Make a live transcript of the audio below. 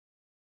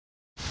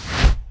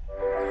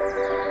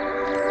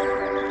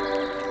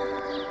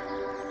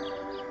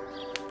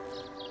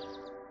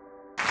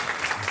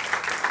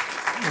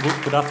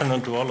Good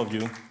afternoon to all of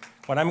you.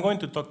 What I'm going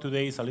to talk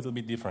today is a little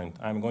bit different.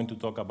 I'm going to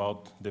talk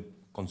about the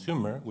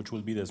consumer, which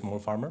will be the small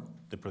farmer,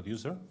 the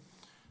producer,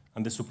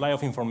 and the supply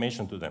of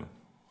information to them.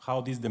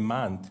 How this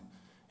demand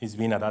is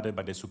being adapted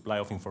by the supply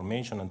of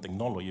information and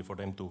technology for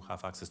them to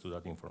have access to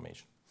that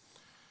information.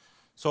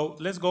 So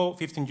let's go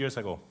 15 years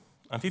ago.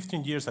 And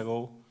 15 years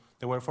ago,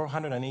 there were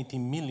 480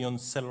 million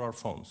cellular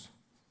phones,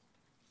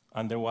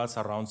 and there was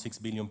around 6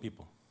 billion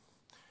people.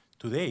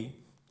 Today,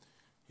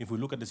 if we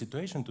look at the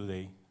situation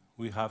today,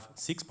 we have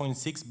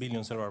 6.6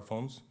 billion cellular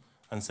phones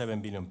and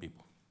 7 billion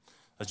people.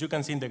 As you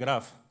can see in the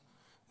graph,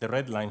 the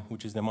red line,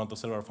 which is the amount of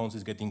cellular phones,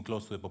 is getting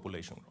close to the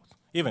population growth.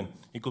 Even,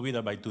 it could be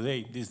that by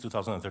today, this is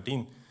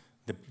 2013,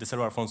 the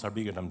cellular phones are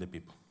bigger than the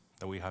people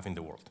that we have in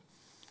the world.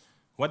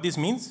 What this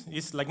means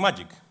is like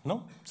magic,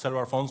 no?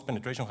 Cellular phones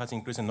penetration has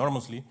increased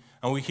enormously,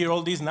 and we hear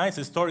all these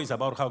nice stories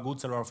about how good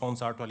cellular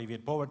phones are to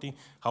alleviate poverty,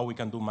 how we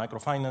can do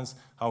microfinance,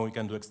 how we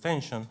can do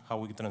extension, how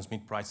we can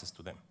transmit prices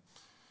to them.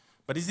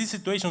 But is this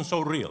situation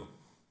so real?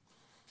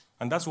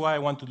 And that's why I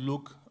want to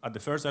look at the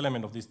first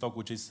element of this talk,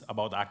 which is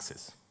about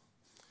access.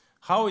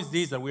 How is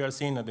this that we are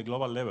seeing at the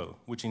global level,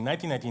 which in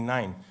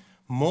 1999,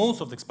 most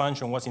of the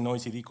expansion was in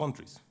OECD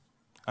countries,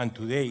 and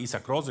today is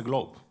across the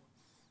globe,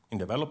 in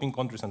developing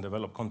countries and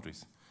developed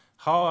countries?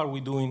 How are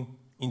we doing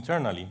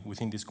internally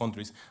within these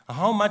countries? And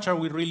how much are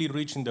we really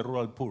reaching the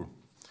rural poor?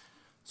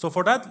 So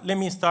for that, let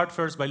me start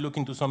first by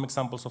looking to some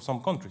examples of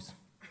some countries.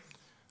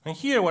 And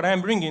here, what I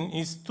am bringing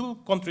is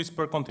 2 countries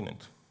per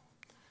continent.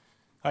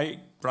 I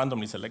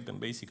randomly select them,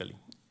 basically.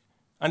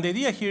 And the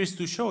idea here is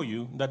to show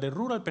you that the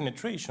rural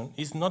penetration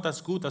is not as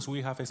good as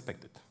we have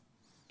expected.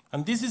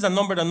 And this is a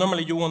number that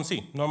normally you won't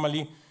see.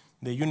 Normally,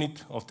 the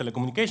unit of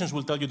telecommunications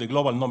will tell you the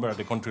global number at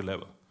the country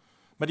level.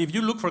 But if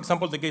you look, for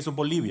example, the case of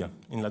Bolivia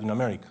in Latin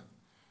America,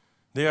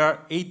 there are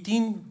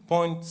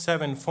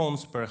 18.7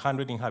 phones per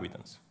 100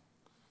 inhabitants,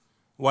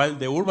 while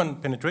the urban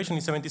penetration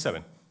is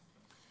 77.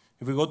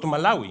 If we go to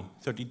Malawi,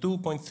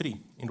 32.3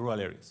 in rural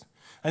areas.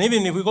 And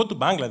even if we go to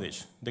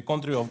Bangladesh, the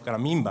country of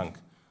Grameen Bank,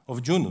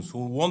 of Yunus,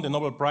 who won the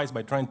Nobel Prize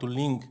by trying to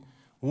link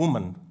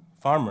women,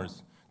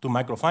 farmers, to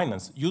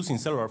microfinance using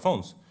cellular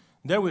phones,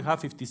 there we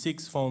have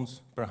 56 phones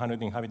per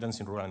 100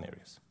 inhabitants in rural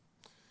areas.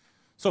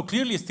 So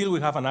clearly still we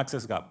have an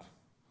access gap,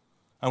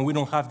 and we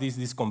don't have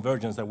this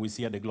convergence that we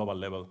see at the global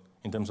level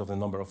in terms of the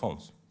number of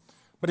phones.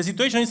 But the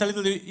situation is a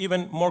little bit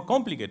even more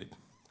complicated.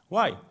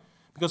 Why?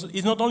 Because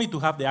it's not only to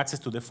have the access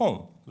to the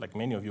phone, like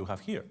many of you have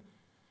here,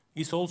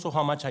 it's also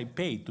how much I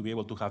pay to be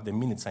able to have the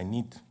minutes I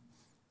need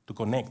to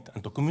connect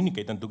and to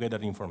communicate and to get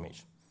that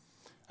information.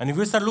 And if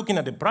we start looking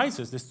at the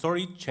prices, the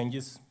story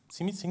changes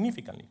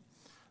significantly.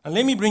 And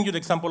let me bring you the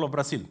example of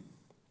Brazil.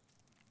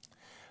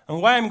 And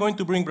why I'm going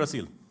to bring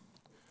Brazil?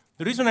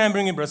 The reason I am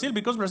bringing Brazil,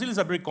 because Brazil is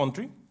a big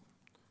country.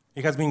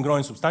 It has been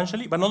growing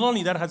substantially, but not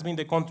only that, has been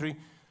the country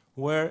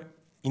where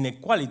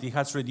inequality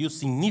has reduced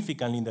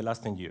significantly in the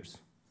last 10 years.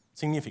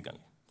 Significantly.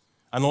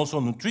 And also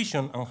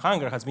nutrition and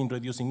hunger has been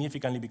reduced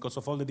significantly because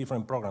of all the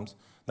different programs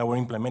that were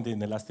implemented in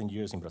the last 10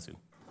 years in Brazil.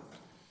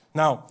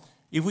 Now,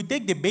 if we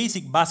take the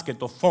basic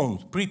basket of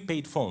phones,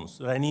 prepaid phones,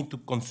 that I need to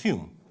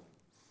consume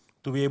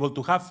to be able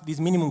to have this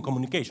minimum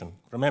communication,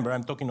 remember,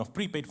 I'm talking of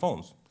prepaid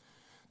phones.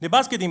 The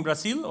basket in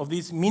Brazil of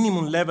this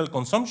minimum level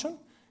consumption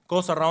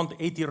costs around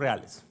 80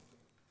 reais.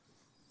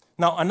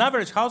 Now, an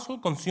average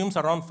household consumes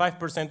around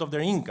 5% of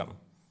their income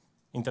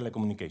in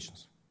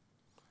telecommunications.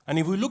 And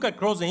if we look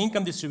across the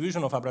income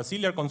distribution of a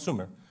Brazilian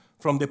consumer,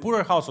 from the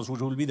poorer households, which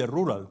will be the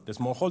rural, the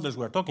smallholders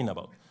we're talking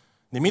about,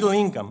 the middle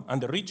income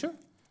and the richer,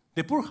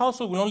 the poor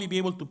household will only be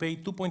able to pay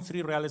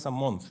 2.3 reais a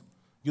month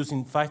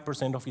using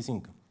 5% of his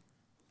income.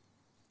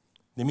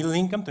 The middle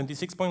income,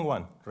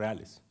 26.1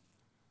 reais,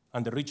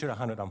 and the richer,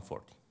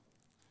 140.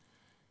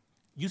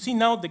 You see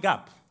now the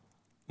gap.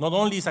 Not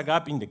only is a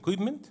gap in the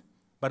equipment,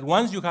 but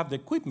once you have the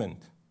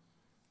equipment,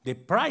 the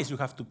price you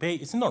have to pay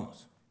is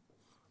enormous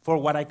for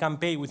what I can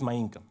pay with my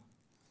income.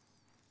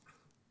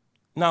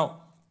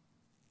 Now,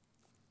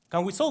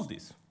 can we solve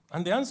this?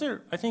 And the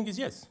answer, I think, is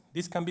yes.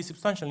 This can be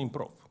substantially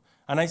improved.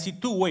 And I see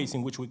 2 ways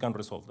in which we can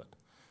resolve that.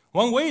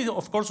 One way is,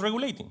 of course,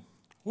 regulating.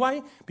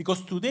 Why?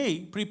 Because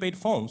today, prepaid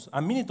phones,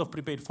 a minute of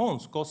prepaid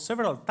phones costs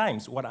several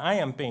times what I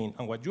am paying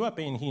and what you are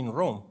paying here in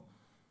Rome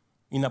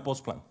in a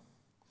post plan.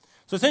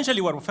 So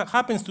essentially what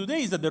happens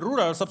today is that the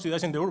rural are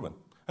subsidizing the urban.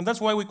 And that's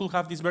why we could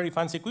have these very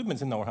fancy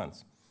equipment in our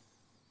hands.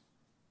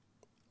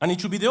 And it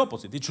should be the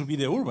opposite. It should be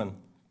the urban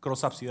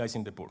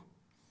cross-subsidizing the poor.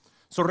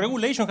 So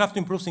regulation has to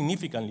improve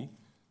significantly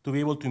to be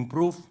able to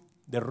improve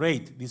the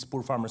rate these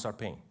poor farmers are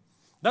paying.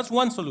 That's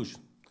one solution.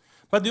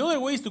 But the other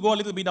way is to go a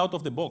little bit out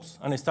of the box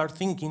and start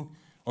thinking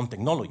on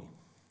technology.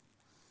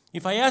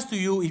 If I ask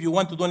you if you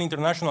want to do an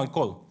international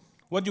call,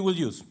 what you will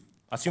use,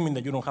 assuming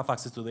that you don't have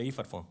access to the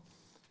IFAD phone?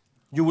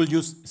 You will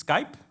use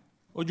Skype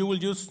or you will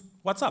use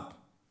WhatsApp.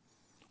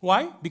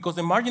 Why? Because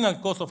the marginal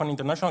cost of an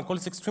international call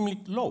is extremely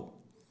low.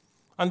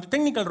 And the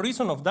technical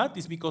reason of that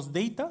is because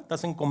data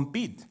doesn't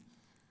compete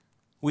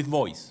with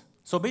voice.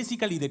 So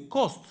basically the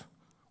cost,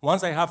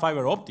 once I have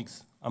fiber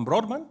optics and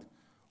broadband,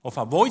 of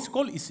a voice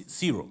call is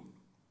 0.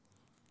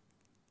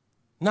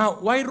 Now,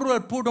 why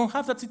rural poor don't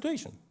have that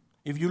situation?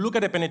 If you look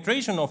at the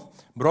penetration of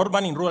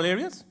broadband in rural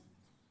areas,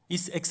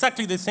 it's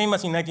exactly the same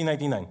as in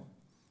 1999,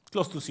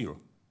 close to 0.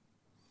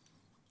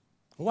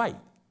 Why?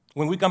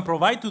 When we can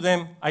provide to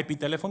them IP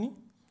telephony,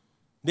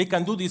 they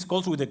can do these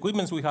calls with the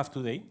equipment we have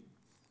today,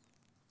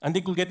 and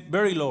they could get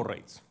very low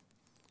rates.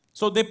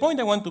 So the point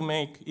I want to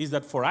make is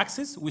that for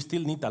access, we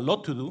still need a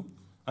lot to do,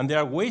 and there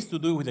are ways to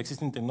do it with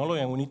existing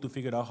technology, and we need to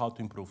figure out how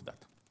to improve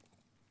that.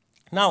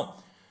 Now,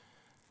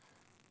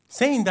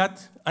 saying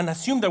that, and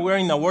assume that we're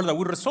in a world that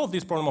will resolve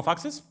this problem of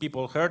access,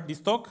 people heard this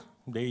talk,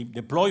 they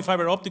deploy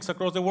fiber optics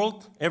across the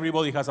world,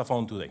 everybody has a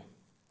phone today.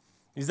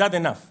 Is that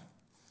enough?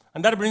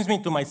 And that brings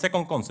me to my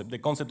second concept, the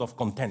concept of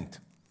content.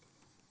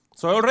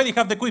 So I already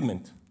have the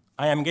equipment.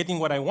 I am getting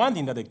what I want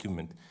in that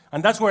equipment.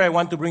 And that's where I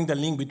want to bring the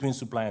link between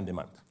supply and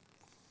demand.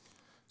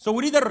 So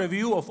we did a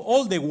review of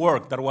all the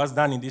work that was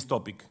done in this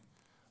topic.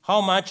 How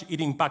much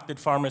it impacted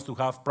farmers to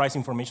have price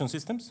information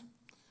systems,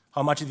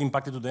 how much it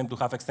impacted to them to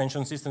have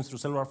extension systems through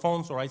cellular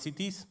phones or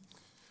ICTs,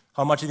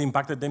 how much it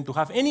impacted them to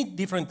have any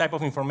different type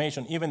of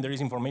information, even there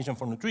is information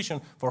for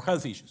nutrition, for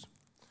health issues.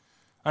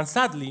 And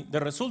sadly, the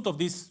result of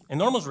this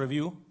enormous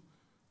review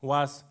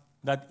was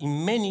that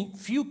in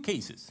few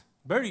cases,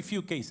 very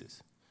few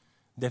cases,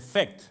 the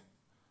effect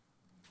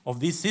of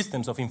these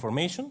systems of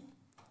information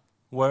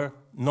were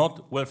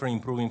not welfare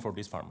improving for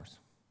these farmers.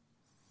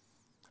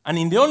 And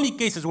in the only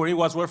cases where it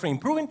was welfare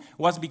improving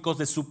was because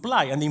the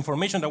supply and the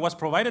information that was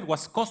provided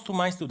was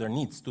customized to their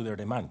needs, to their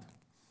demand.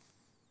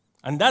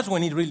 And that's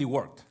when it really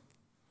worked.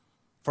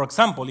 For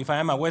example, if I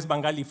am a West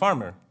Bengali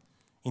farmer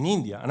in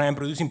India and I am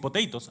producing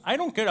potatoes, I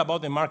don't care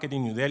about the market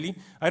in New Delhi,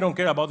 I don't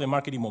care about the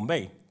market in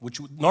Mumbai, which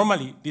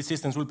normally these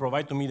systems will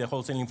provide to me the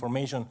wholesale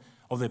information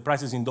of the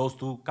prices in those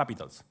two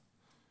capitals.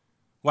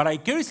 What I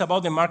care is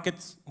about the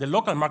markets, the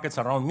local markets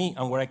around me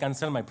and where I can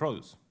sell my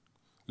produce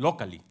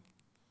locally.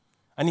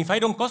 And if I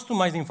don't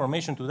customize the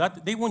information to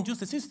that, they won't use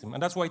the system.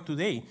 And that's why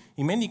today,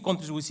 in many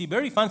countries, we see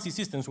very fancy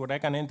systems where I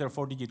can enter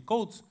 4-digit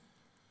codes,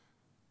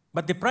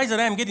 but the price that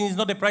I am getting is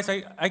not the price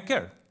I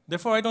care.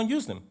 Therefore, I don't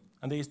use them,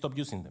 and they stop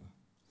using them.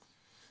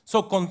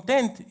 So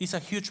content is a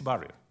huge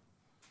barrier,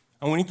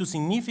 and we need to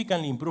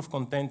significantly improve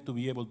content to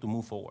be able to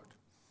move forward.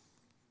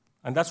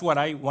 And that's what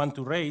I want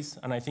to raise,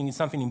 and I think it's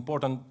something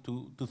important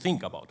to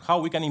think about, how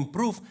we can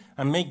improve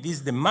and make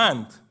this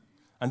demand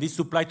and this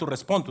supply to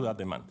respond to that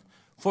demand.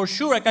 For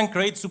sure, I can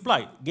create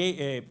supply.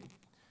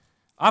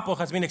 Apple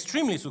has been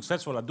extremely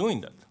successful at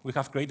doing that. We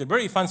have created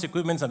very fancy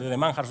equipment and the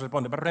demand has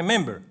responded. But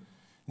remember,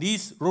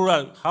 these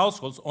rural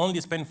households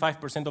only spend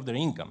 5% of their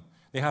income.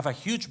 They have a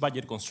huge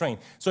budget constraint.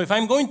 So if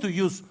I'm going to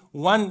use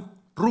 1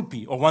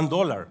 rupee or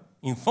 $1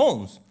 in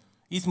phones,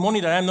 it's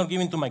money that I'm not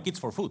giving to my kids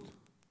for food.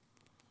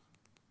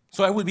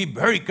 So I will be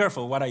very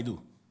careful what I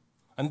do.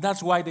 And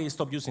that's why they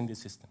stop using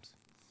these systems.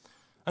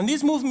 And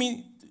this moves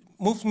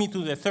me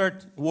to the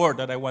third word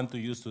that I want to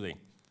use today,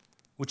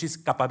 which is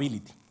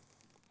capability.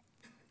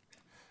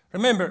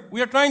 Remember,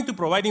 we are trying to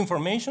provide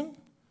information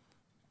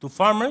to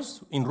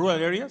farmers in rural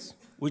areas,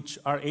 which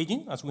are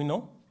aging, as we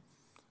know.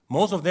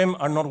 Most of them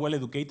are not well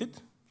educated.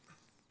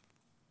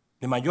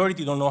 The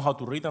majority don't know how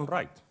to read and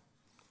write.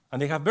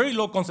 And they have very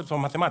low concepts of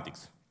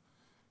mathematics.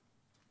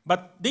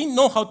 But they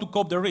know how to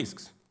cope the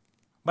risks.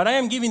 But I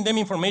am giving them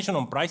information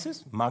on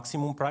prices,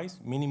 maximum price,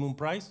 minimum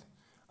price,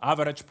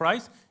 average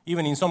price.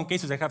 Even in some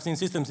cases, I have seen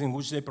systems in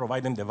which they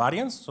provide them the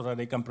variance so that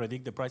they can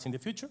predict the price in the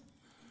future.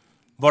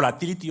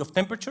 Volatility of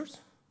temperatures.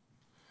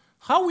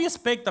 How we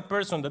expect a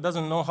person that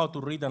doesn't know how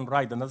to read and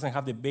write and doesn't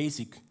have the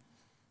basic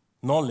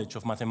knowledge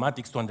of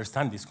mathematics to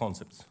understand these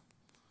concepts?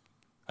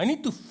 I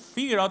need to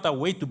figure out a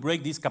way to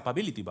break this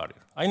capability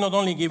barrier. I'm not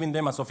only giving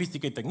them a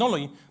sophisticated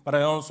technology, but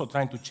I'm also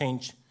trying to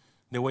change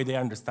the way they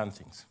understand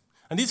things.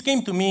 And this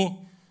came to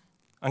me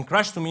and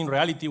crashed to me in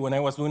reality when I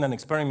was doing an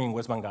experiment in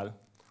West Bengal.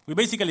 We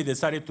basically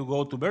decided to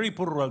go to very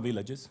poor rural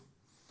villages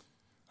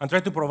and try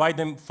to provide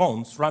them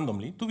phones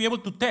randomly to be able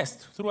to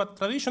test, through a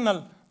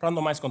traditional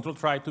randomized control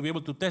trial, to be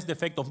able to test the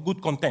effect of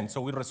good content.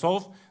 So we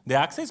resolve the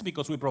access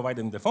because we provide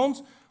them the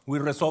phones. We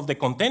resolve the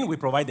content. We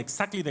provide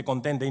exactly the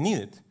content they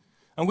needed.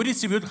 And we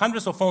distribute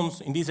hundreds of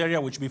phones in this area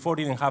which before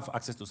didn't have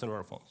access to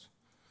cellular phones.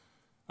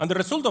 And the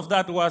result of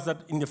that was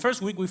that in the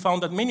first week, we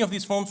found that many of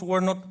these phones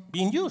were not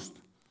being used.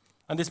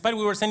 And despite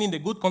we were sending the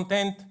good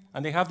content,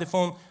 and they have the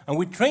phone, and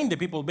we trained the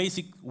people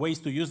basic ways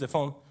to use the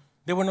phone,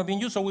 they were not being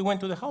used, so we went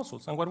to the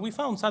households. And what we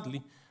found,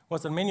 sadly,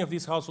 was that many of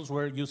these households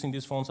were using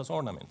these phones as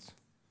ornaments.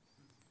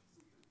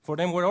 For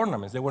them, were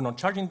ornaments. They were not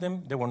charging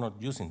them, they were not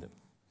using them.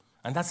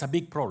 And that's a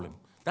big problem.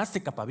 That's the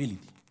capability.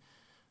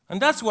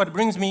 And that's what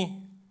brings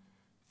me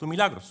to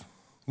Milagros,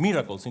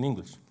 miracles in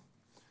English.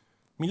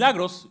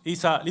 Milagros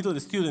is a little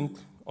student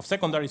of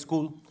secondary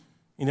school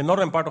in the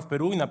northern part of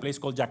Peru in a place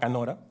called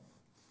Yacanora,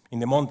 in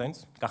the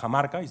mountains.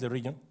 Cajamarca is the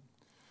region.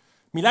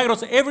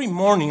 Milagros every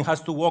morning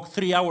has to walk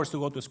 3 hours to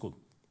go to school.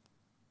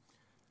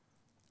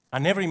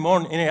 And every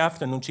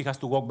afternoon she has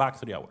to walk back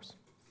 3 hours.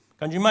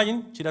 Can you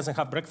imagine? She doesn't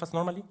have breakfast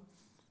normally,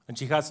 and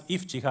she has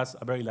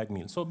a very light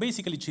meal. So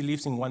basically she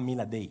lives in 1 meal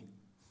a day.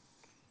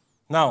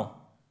 Now,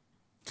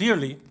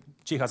 clearly,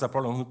 she has a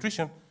problem with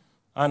nutrition,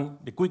 and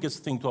the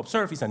quickest thing to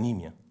observe is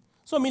anemia.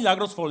 So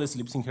Milagros falls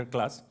asleep in her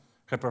class.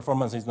 Her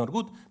performance is not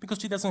good because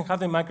she doesn't have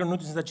the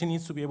micronutrients that she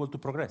needs to be able to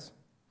progress.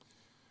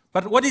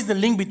 But what is the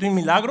link between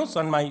Milagros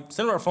and my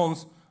cellular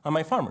phones and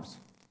my farmers?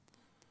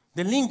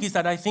 The link is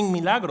that I think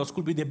Milagros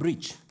could be the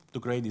bridge to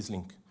create this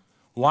link.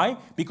 Why?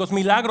 Because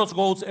Milagros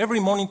goes every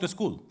morning to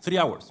school, 3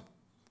 hours.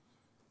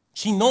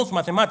 She knows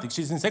mathematics.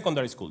 She's in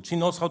secondary school. She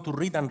knows how to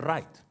read and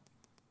write.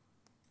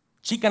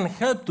 She can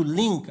help to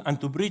link and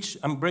to bridge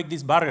and break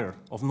this barrier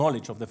of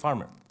knowledge of the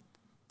farmer.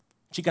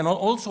 She can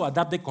also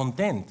adapt the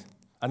content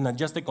and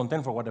adjust the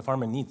content for what the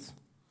farmer needs.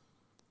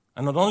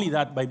 And not only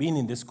that, by being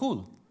in the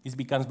school, it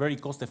becomes very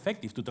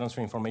cost-effective to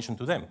transfer information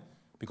to them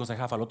because I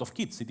have a lot of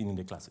kids sitting in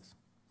the classes.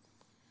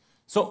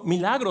 So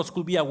Milagros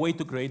could be a way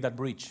to create that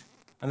bridge,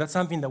 and that's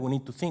something that we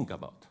need to think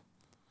about.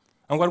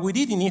 And what we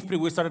did in IFPRI,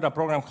 we started a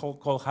program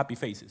called Happy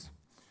Faces.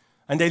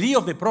 And the idea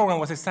of the program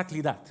was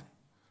exactly that.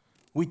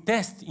 We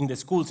test in the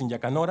schools in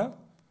Yacanora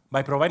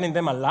by providing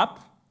them a lab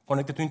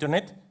connected to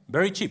internet,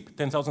 very cheap,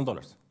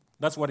 $10,000.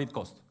 That's what it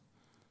cost.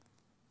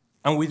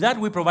 And with that,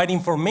 we provide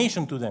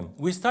information to them.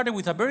 We started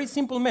with a very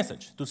simple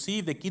message to see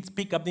if the kids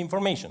pick up the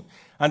information.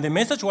 And the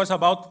message was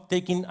about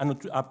taking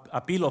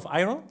a pill of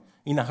iron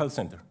in a health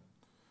center.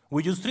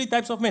 We used 3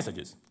 types of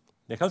messages: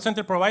 the health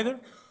center provider,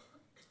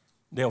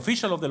 the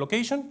official of the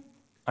location,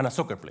 and a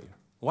soccer player.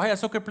 Why a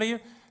soccer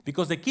player?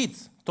 Because the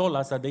kids told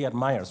us that they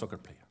admire a soccer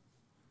player.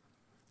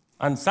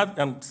 And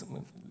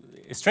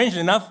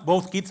strangely enough,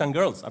 both kids and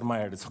girls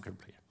admire the soccer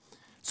player.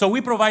 So we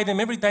provide them,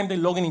 every time they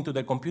log into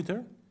their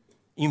computer,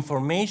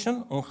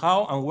 information on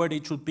how and where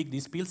they should pick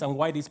these pills and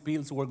why these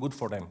pills were good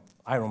for them,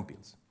 iron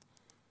pills.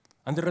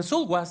 And the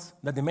result was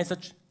that the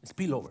message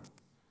spilled over.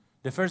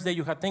 The first day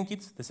you had 10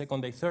 kids, the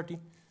second day 30,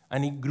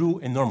 and it grew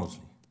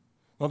enormously.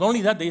 Not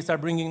only that, they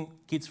start bringing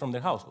kids from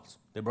their households,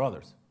 their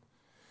brothers.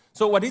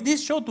 So what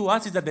this showed to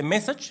us is that the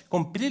message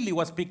completely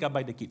was picked up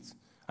by the kids,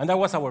 and that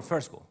was our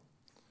first goal.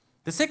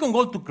 The second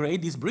goal to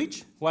create this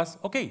bridge was,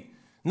 okay,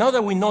 now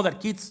that we know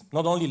that kids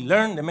not only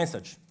learn the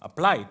message,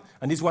 apply it,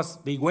 and this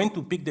was, they went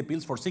to pick the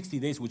pills for 60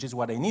 days, which is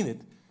what I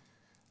needed,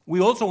 we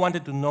also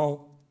wanted to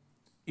know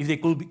if they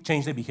could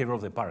change the behavior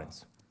of the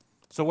parents.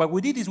 So what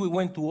we did is we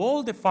went to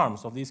all the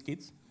farms of these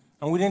kids,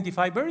 and we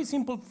identified very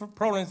simple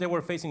problems they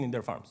were facing in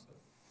their farms.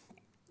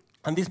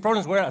 And these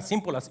problems were as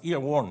simple as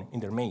earworm in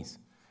their maize,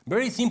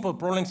 very simple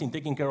problems in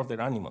taking care of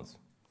their animals.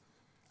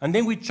 And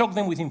then we choked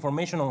them with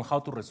information on how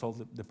to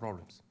resolve the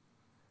problems.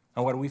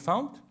 And what we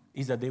found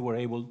is that they were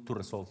able to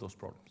resolve those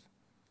problems.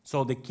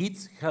 So the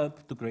kids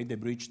helped to create the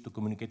bridge to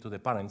communicate to the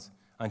parents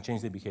and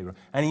change the behavior.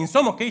 And in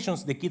some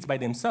occasions, the kids by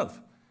themselves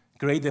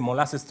create the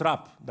molasses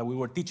trap that we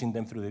were teaching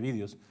them through the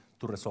videos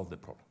to resolve the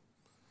problem.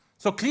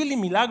 So clearly,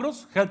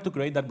 Milagros helped to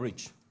create that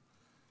bridge.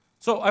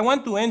 So I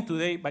want to end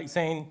today by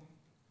saying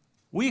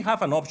we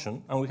have an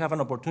option and we have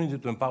an opportunity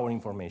to empower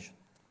information.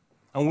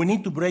 And we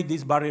need to break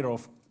this barrier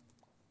of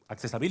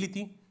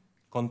accessibility,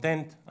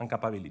 content, and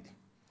capability.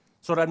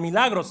 So that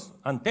Milagros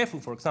and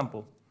Tefu, for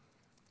example,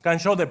 can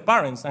show the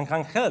parents and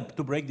can help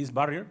to break this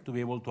barrier to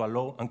be able to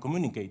allow and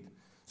communicate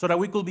so that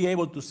we could be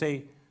able to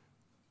say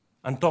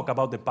and talk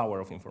about the power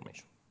of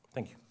information.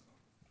 Thank you.